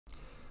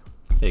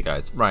Hey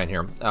guys, Ryan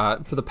here.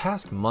 For the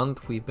past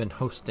month, we've been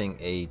hosting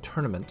a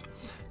tournament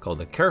called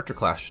the Character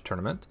Clash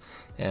Tournament,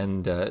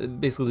 and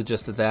basically the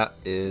gist of that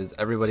is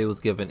everybody was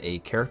given a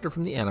character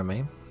from the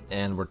anime,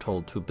 and were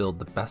told to build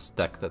the best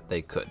deck that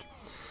they could.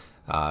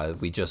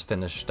 We just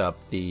finished up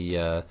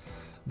the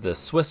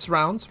Swiss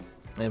rounds,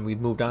 and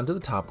we've moved on to the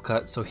top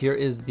cut. So here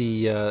is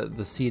the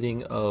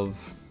seeding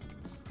of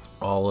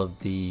all of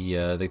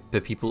the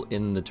people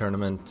in the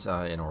tournament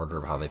in order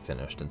of how they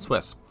finished in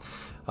Swiss.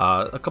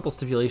 A couple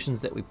stipulations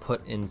that we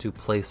put into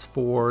place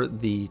for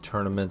the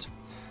tournament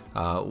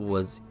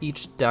was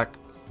each deck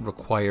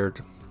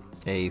required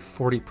a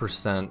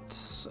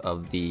 40%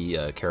 of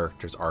the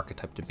character's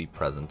archetype to be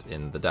present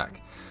in the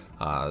deck.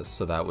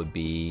 So that would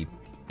be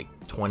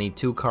like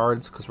 22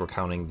 cards because we're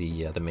counting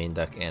the main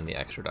deck and the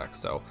extra deck.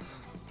 So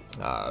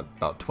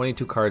about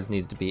 22 cards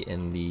needed to be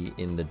in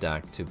the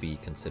deck to be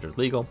considered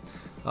legal.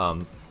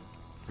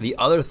 The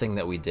other thing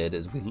that we did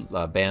is we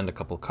banned a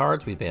couple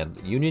cards. We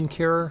banned Union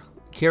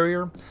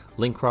Carrier,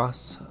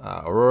 Linkross,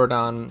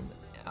 Auroradon,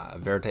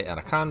 Verte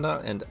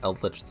Anaconda, and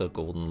Eldritch the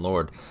Golden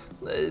Lord.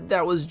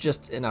 That was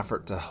just an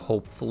effort to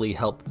hopefully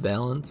help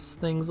balance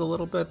things a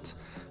little bit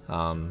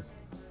and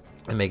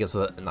make it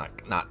so that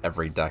not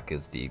every deck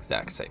is the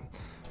exact same.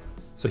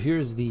 So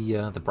here's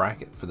the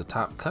bracket for the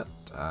top cut,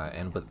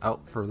 and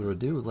without further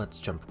ado, let's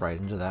jump right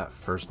into that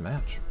first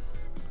match.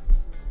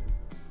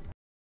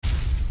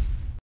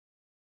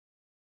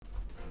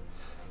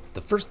 The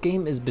first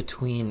game is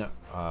between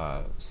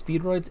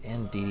Speedroids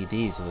and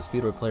DDD, so the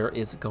Speedroid player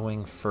is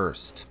going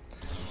first.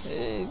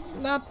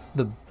 Not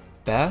the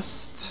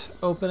best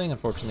opening.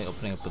 Unfortunately,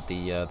 opening up with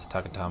the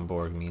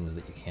Takatamborg means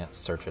that you can't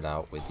search it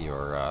out with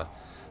your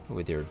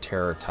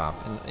Terror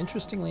Top. And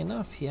interestingly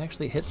enough, he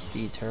actually hits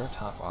the Terror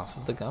Top off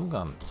of the Gum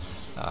Gum.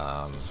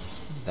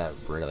 That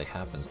rarely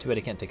happens. Too bad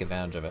he can't take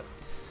advantage of it.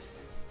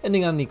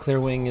 Ending on the Clear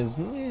Wing is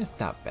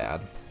not bad.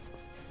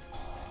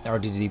 Our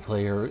DDD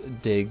player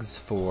digs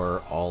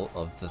for all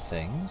of the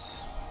things,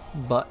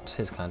 but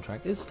his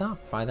contract is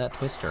stopped by that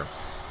Twister.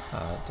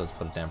 It does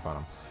put a damper on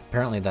him.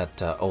 Apparently that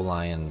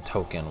Olion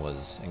token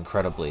was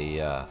incredibly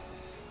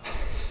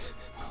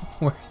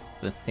worth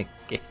the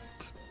negate.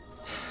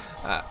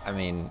 I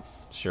mean,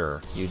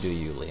 sure, you do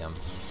you, Liam.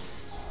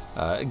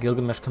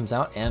 Gilgamesh comes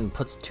out and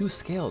puts 2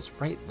 scales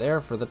right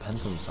there for the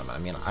Pendulum Summon. I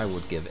mean, I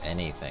would give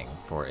anything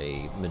for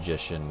a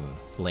Magician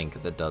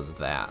Link that does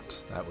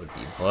that. That would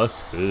be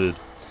busted.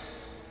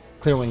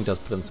 Clearwing does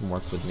put in some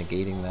work with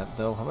negating that,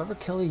 though. However,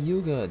 Kelly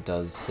Yuga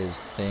does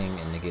his thing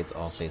and negates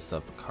all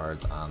face-up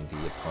cards on the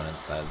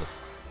opponent's side of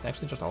the...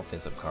 Actually, just all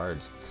face-up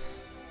cards.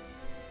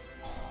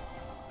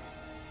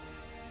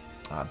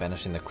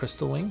 Banishing the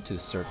Crystal Wing to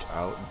search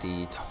out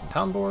the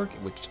Takatamborg,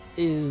 which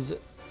is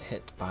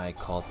hit by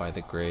Called by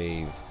the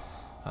Grave.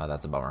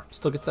 That's a bummer.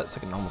 Still gets that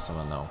second normal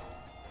summon, though.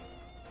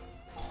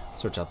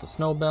 Search out the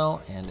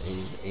Snowbell, and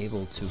is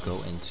able to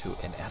go into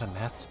an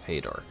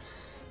Adamantipator.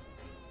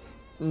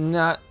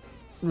 Not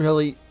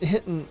really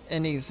hitting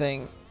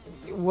anything.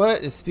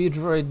 What? A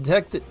Speedroid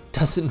deck that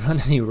doesn't run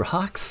any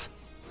rocks?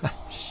 I'm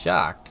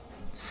shocked.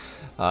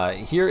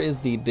 Here is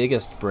the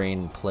biggest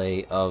brain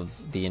play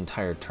of the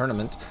entire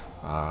tournament.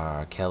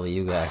 Kali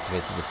Yuga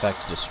activates his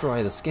effect to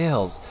destroy the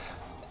scales.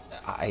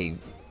 I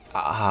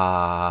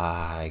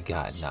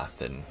got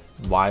nothing.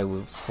 Why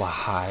would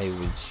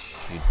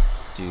you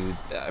do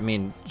that? I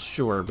mean,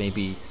 sure,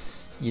 maybe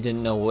you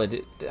didn't know what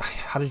it...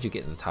 How did you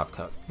get in the top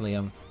cut,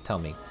 Liam? Tell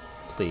me,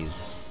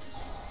 please.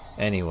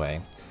 Anyway,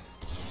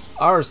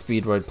 our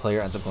Speedroid player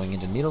ends up going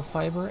into Needle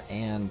Fiber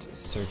and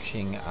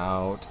searching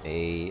out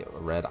a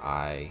Red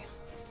Eye.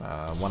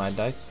 One-Eyed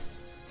Dice.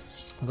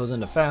 Goes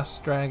into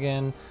Fast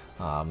Dragon.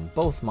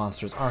 Both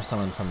monsters are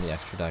summoned from the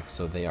extra deck,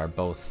 so they are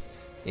both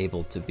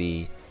able to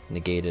be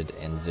negated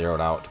and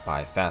zeroed out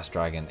by Fast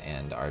Dragon,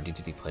 and our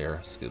DDD player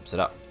scoops it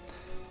up.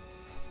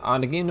 On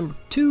to game number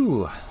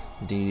 2.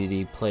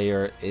 DDD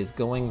player is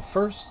going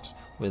first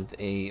with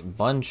a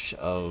bunch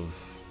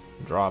of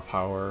draw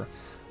power.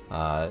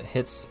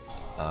 Hits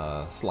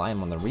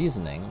Slime on the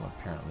Reasoning.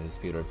 Apparently the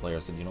Speedroid player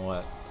said, you know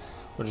what,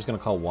 we're just going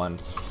to call 1.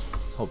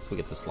 Hope we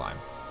get the Slime.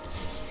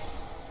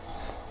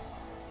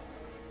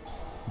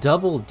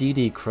 Double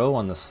DD Crow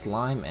on the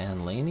Slime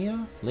and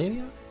Lania?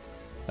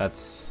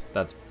 That's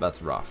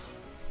rough.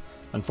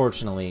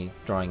 Unfortunately,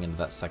 drawing into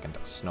that second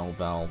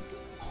Snowbell,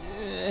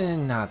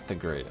 not the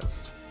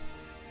greatest.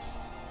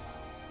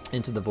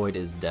 Into the Void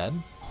is dead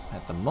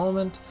at the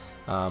moment,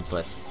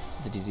 but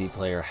the DD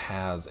player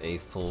has a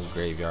full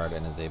graveyard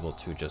and is able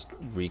to just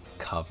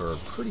recover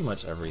pretty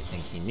much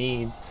everything he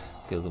needs.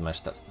 Gilgamesh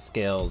sets the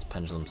scales,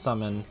 Pendulum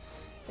Summon,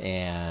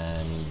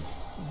 and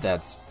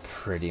that's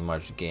pretty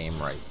much game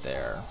right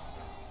there.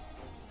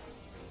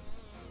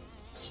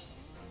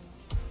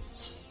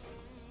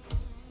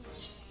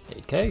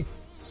 $8K.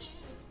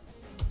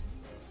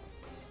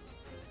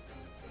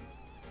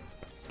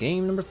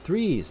 Game number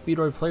 3,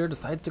 Speedroid player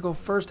decides to go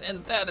first,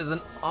 and that is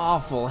an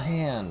awful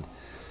hand.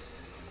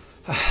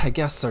 I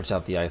guess search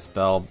out the Ice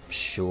Bell,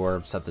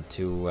 sure, set the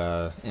 2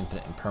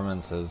 infinite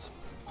impermanences.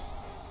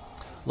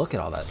 Look at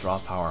all that draw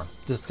power.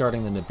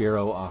 Discarding the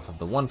Nibiru off of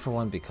the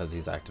 1-for-1 because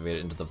he's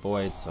activated into the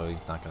void, so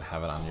he's not going to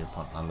have it on your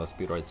opponent on the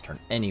Speedroids turn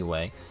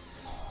anyway.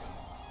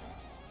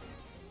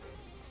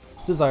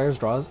 Desires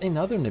draws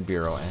another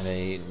Nibiru and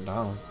a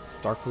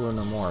Dark Ruler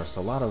no more,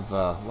 so a lot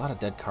of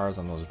dead cards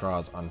on those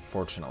draws,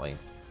 unfortunately.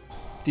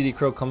 DD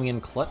Crow coming in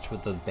clutch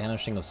with the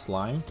Banishing of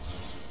Slime.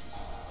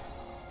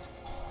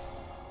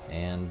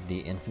 And the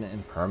Infinite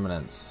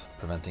Impermanence,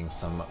 preventing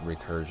some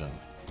recursion.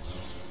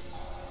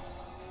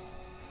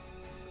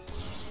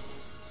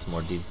 Some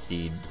more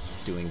DD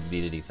doing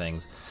DDD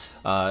things.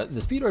 The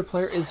Speedroid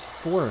player is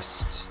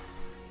forced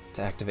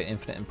to activate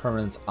Infinite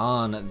Impermanence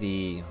on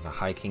the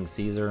High King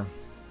Caesar,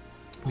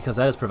 because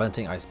that is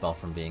preventing Ice Spell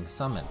from being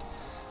summoned.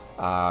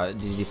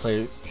 DD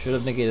player should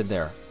have negated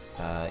there.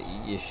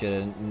 You should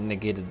have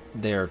negated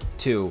there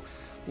too.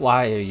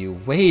 Why are you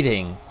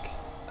waiting?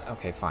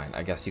 Okay, fine.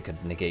 I guess you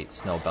could negate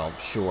Snowbelt,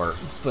 sure.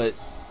 But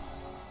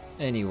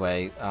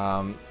anyway,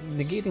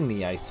 negating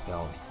the Ice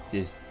Spell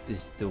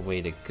is the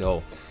way to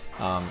go.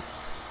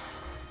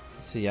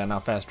 So yeah, now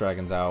Fast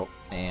Dragon's out,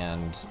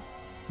 and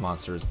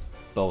monsters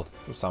both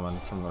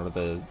summoned from, or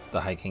the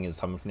High King is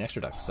summoned from the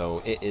extra deck,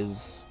 so it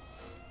is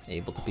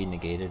able to be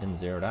negated and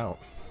zeroed out.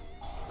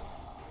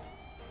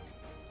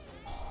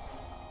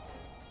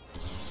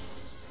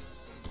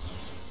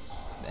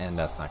 And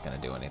that's not going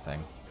to do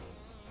anything.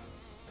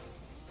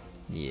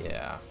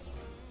 Yeah.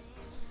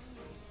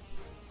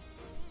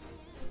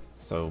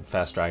 So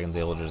Fast Dragon's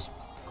able to just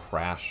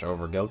crash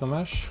over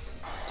Gilgamesh,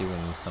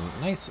 doing some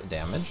nice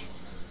damage.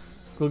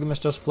 Gilgamesh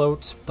does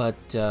float, but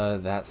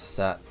that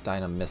set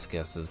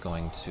Dynamiscus is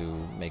going to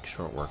make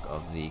short work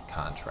of the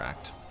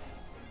contract.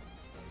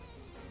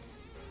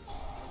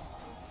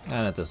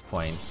 And at this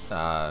point,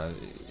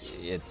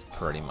 it's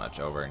pretty much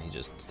over, and he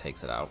just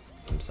takes it out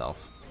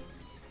himself.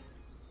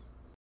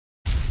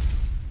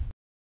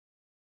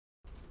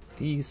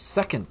 The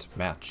second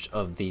match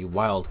of the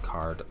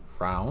Wildcard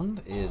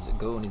round is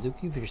Go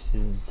Onizuki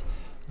versus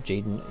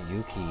Jaden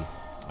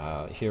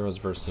Yuki. Heroes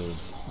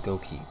versus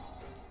Gouki.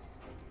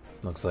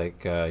 Looks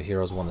like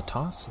Heroes won the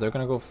toss, so they're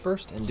gonna go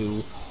first and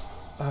do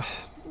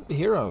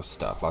hero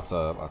stuff. Lots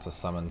of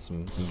summons,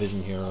 some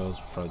vision heroes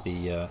for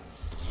the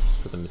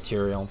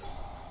material.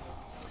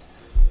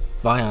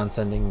 Eion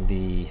sending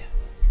the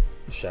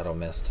Shadow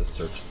Mist to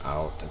search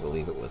out, I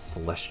believe it was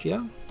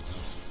Celestia.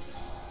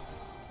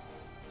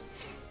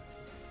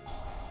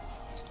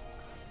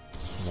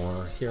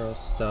 More hero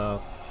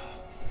stuff.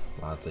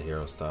 Lots of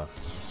hero stuff.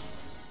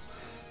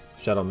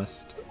 Shadow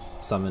Mist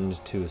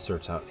summoned to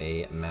search out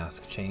a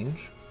mask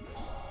change.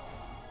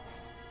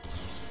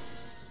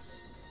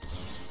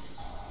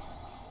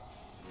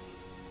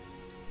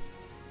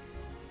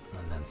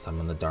 And then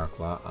summon the Dark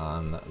Law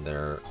on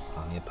the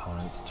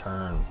opponent's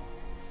turn.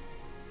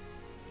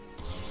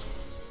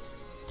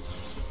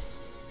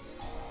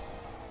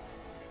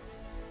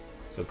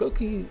 So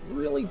Gouki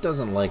really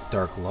doesn't like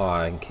Dark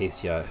Law, in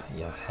case you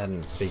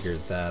hadn't figured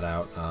that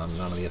out.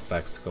 None of the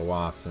effects go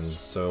off, and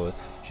so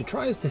she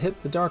tries to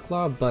hit the Dark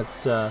Law, but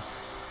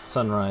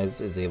Sunrise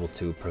is able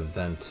to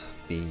prevent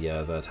the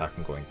attack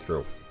from going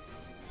through.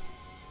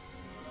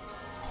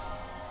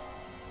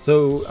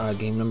 So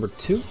game number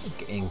 2,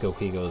 and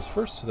Gouki goes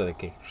first so that it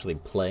can actually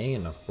play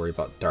and not worry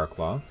about Dark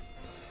Law.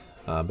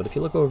 But if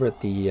you look over at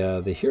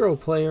the hero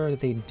player,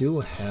 they do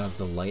have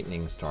the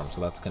Lightning Storm,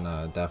 so that's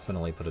gonna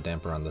definitely put a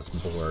damper on this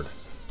board.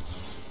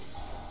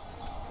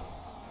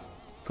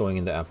 Going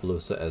into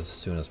Appaloosa as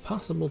soon as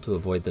possible to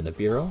avoid the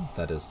Nibiru.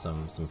 That is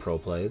some pro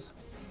plays.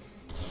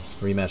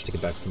 Rematch to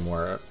get back some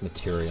more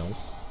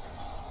materials.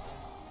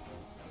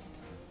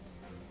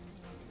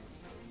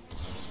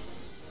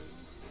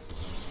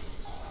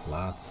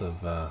 Lots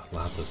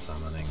of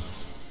summoning.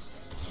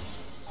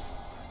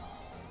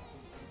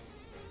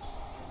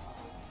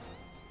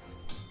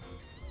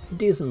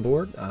 Decent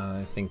board.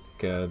 I think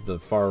the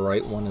far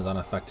right one is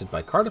unaffected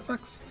by card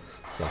effects,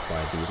 so that's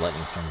why the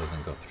Lightning Storm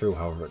doesn't go through.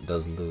 However, it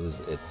does lose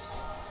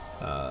its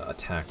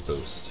attack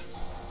boost.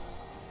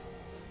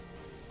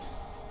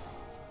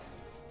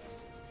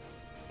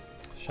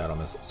 Shadow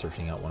Mist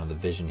searching out one of the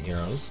Vision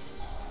heroes.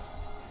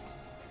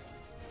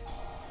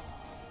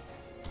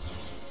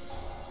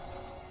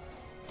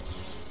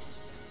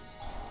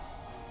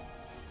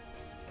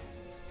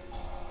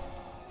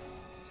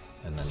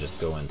 And then just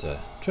go into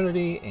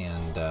Trinity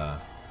and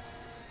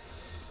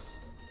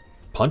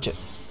punch it.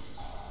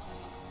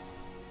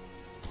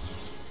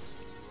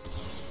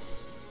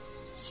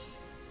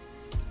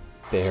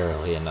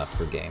 Barely enough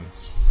for game.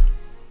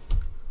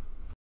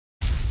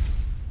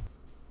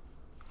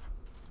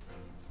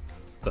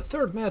 The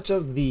third match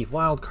of the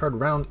wildcard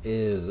round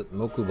is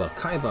Mokuba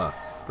Kaiba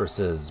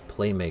versus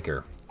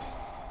Playmaker.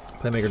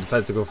 Playmaker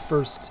decides to go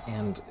first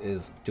and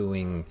is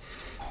doing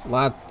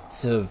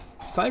lots of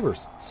cyber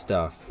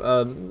stuff.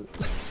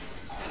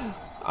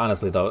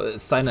 Honestly though,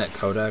 Cynet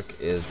Codec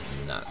is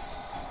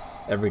nuts.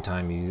 Every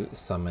time you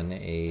summon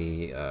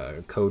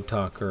a Code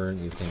Talker,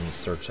 you can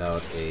search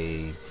out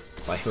a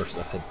cyber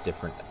of a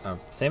different,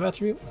 same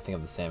attribute? I think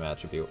of the same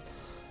attribute.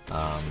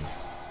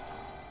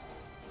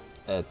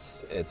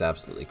 It's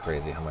absolutely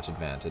crazy how much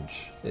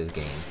advantage is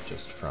gained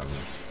just from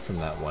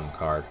that one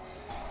card.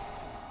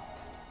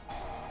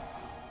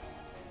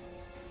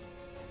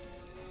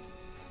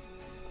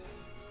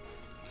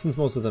 Since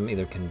most of them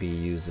either can be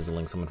used as a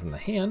link summon from the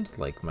hand,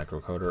 like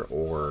Microcoder,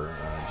 or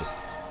just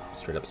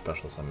straight up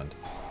special summoned.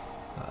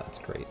 It's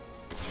great.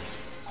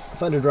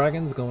 Thunder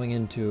Dragons going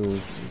into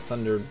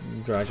Thunder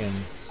Dragon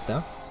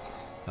stuff.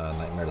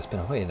 Nightmare to spin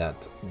away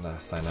that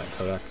Signet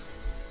Kodak.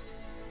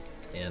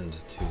 And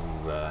to,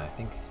 I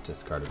think,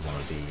 discarded one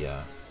of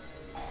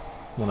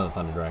the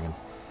Thunder Dragons.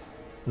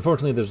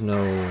 Unfortunately, there's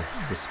no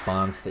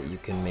response that you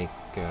can make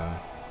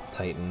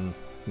Titan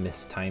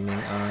miss timing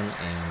on,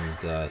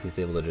 and he's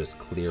able to just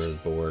clear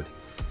his board.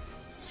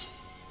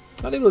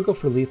 Not able to go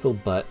for lethal,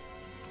 but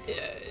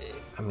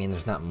I mean,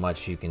 there's not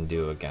much you can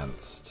do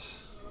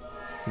against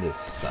this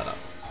setup.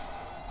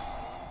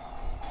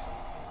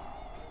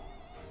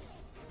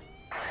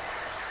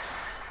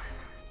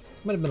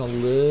 Might have been a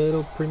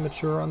little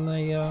premature on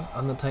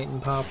the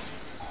Titan pop.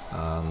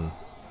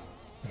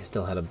 He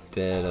still had a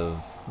bit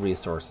of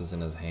resources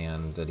in his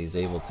hand that he's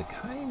able to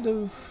kind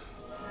of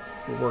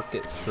work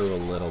it through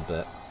a little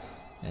bit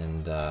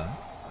and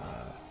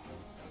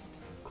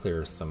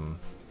clear some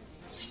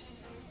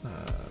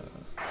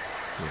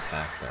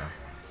attack there.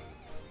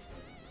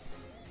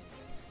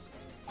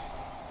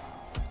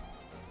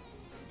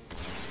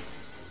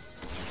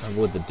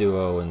 With the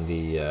duo and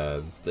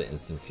the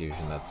instant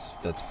fusion, that's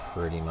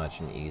pretty much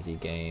an easy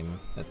game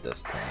at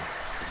this point.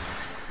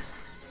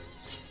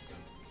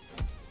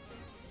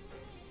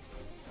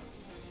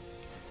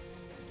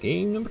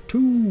 Game number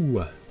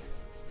 2.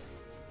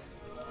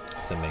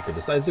 The Maker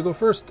decides to go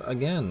first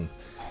again.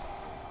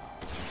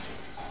 I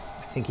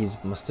think he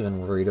must have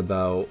been worried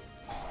about.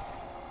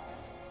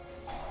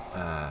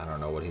 I don't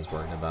know what he's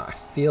worried about. I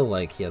feel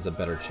like he has a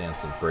better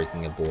chance of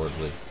breaking a board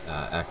with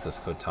access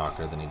code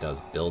talker than he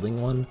does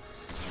building one.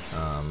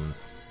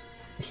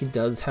 He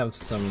does have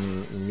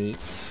some neat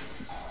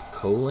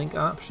co-link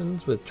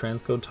options with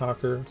transcode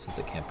talker, since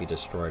it can't be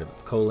destroyed if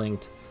it's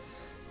co-linked,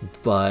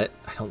 but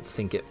I don't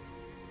think it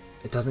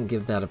doesn't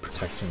give that a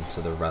protection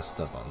to the rest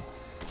of them.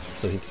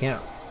 So he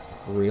can't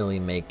really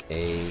make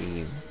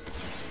a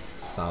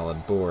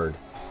solid board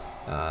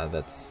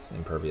that's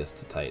impervious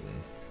to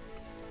Titan.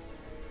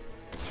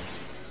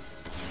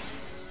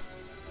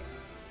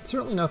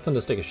 Certainly nothing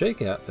to stick a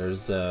shake at.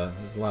 There's a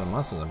lot of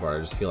muscle on the board. I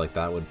just feel like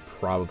that would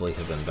probably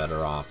have been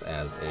better off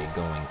as a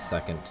going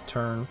second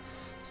turn,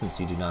 since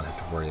you do not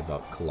have to worry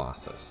about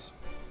Colossus.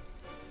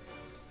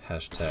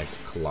 Hashtag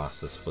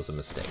Colossus was a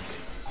mistake.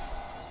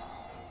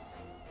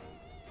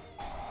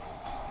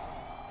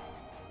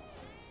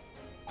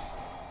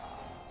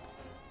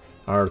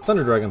 Our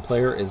Thunder Dragon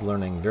player is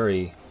learning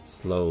very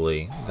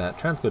slowly that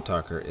Transcode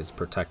Talker is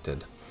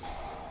protected.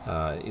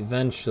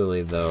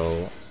 Eventually,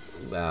 though,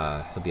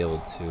 he'll be able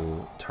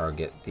to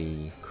target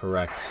the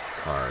correct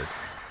card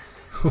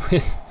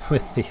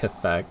with the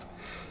effect,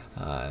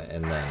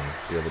 and then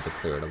be able to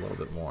clear it a little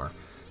bit more.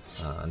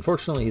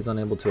 Unfortunately, he's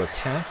unable to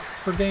attack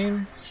for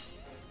game,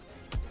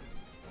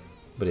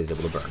 but he's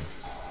able to burn.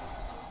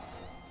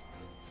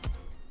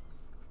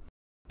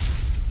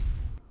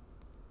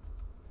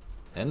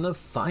 And the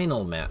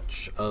final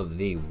match of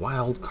the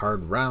wild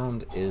card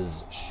round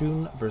is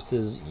Shun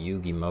versus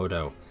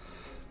Yugimoto.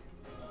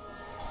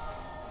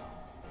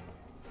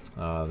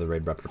 The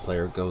Raidraptor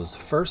player goes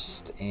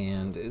first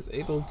and is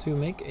able to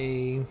make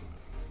a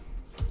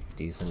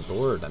decent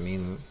board. I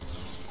mean,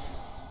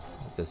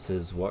 this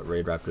is what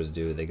Raidraptors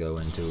do. They go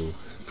into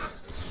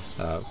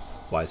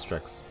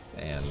Y-Strix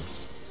and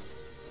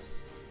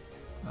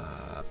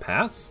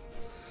pass.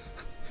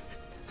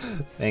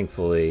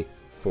 Thankfully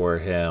for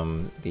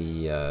him,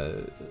 the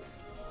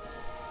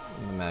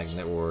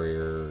Magnet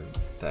Warrior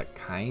that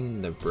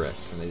kind of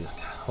bricked, and he's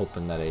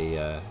hoping that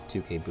a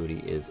 2k booty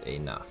is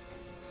enough.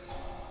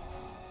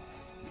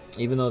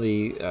 Even though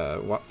the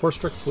Force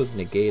Strix was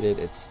negated,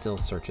 it still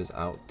searches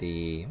out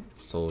the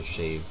Soul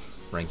Shave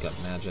rank up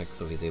magic,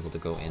 so he's able to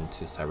go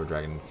into Cyber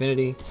Dragon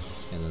Infinity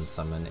and then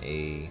summon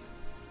a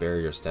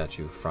barrier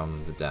statue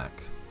from the deck.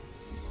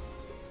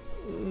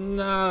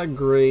 Not a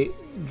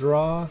great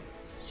draw,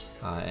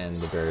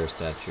 and the barrier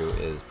statue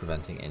is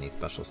preventing any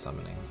special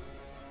summoning.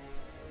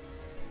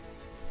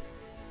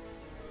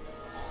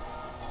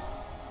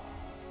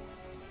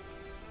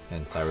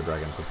 And Cyber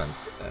Dragon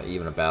prevents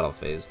even a battle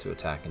phase to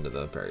attack into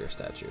the barrier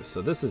statue.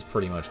 So this is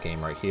pretty much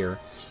game right here.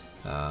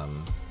 I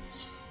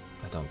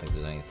don't think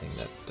there's anything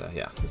that,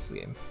 yeah, this is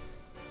game.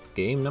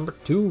 Game number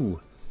 2.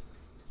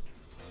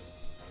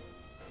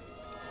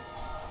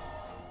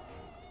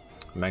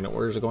 Magnet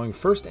Warriors are going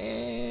first,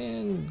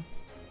 and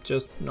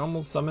just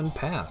normal summon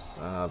pass.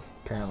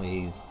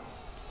 Apparently he's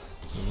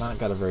not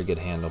got a very good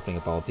hand opening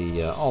up all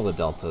the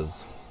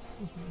deltas.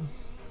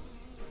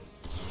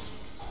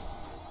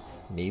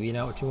 Maybe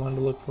not what you wanted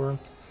to look for.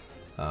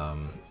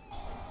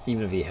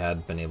 Even if he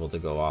had been able to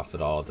go off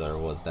at all, there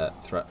was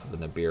that threat of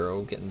the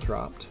Nibiru getting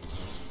dropped.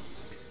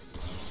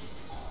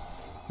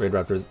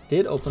 Raidraptors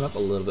did open up a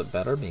little bit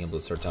better, being able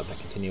to search out that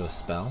continuous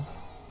spell.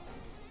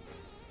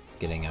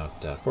 getting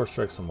out Force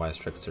Strikes and Wise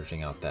Strikes,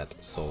 searching out that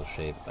Soul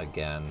Shave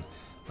again.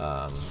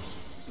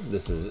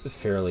 This is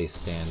fairly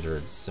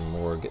standard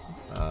Simorg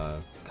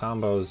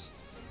combos.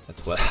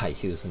 That's what I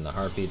use in the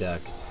Harpy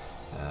deck,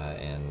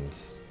 and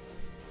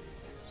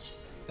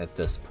at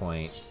this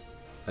point,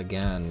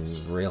 again,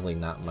 really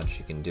not much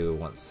you can do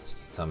once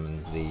he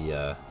summons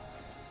the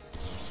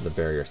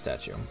barrier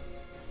statue.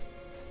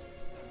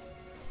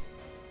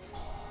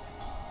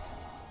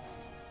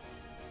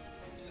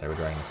 Cyber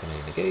Dragon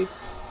Infinity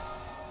negates,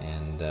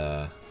 and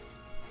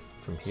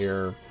from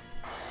here,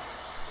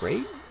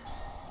 great.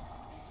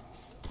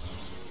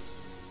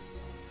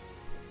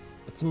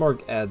 But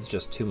Simorg adds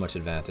just too much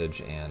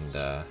advantage, and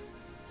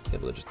is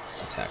able to just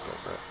attack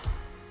over it.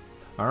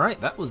 Alright,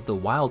 that was the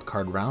wild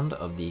card round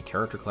of the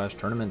Character Clash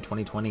Tournament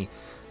 2020.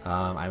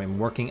 I'm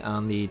working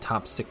on the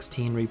top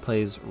 16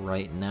 replays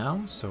right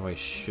now, so I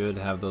should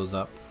have those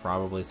up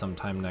probably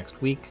sometime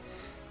next week.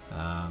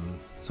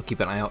 So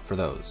keep an eye out for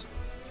those.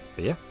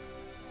 But yeah,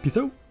 peace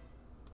out!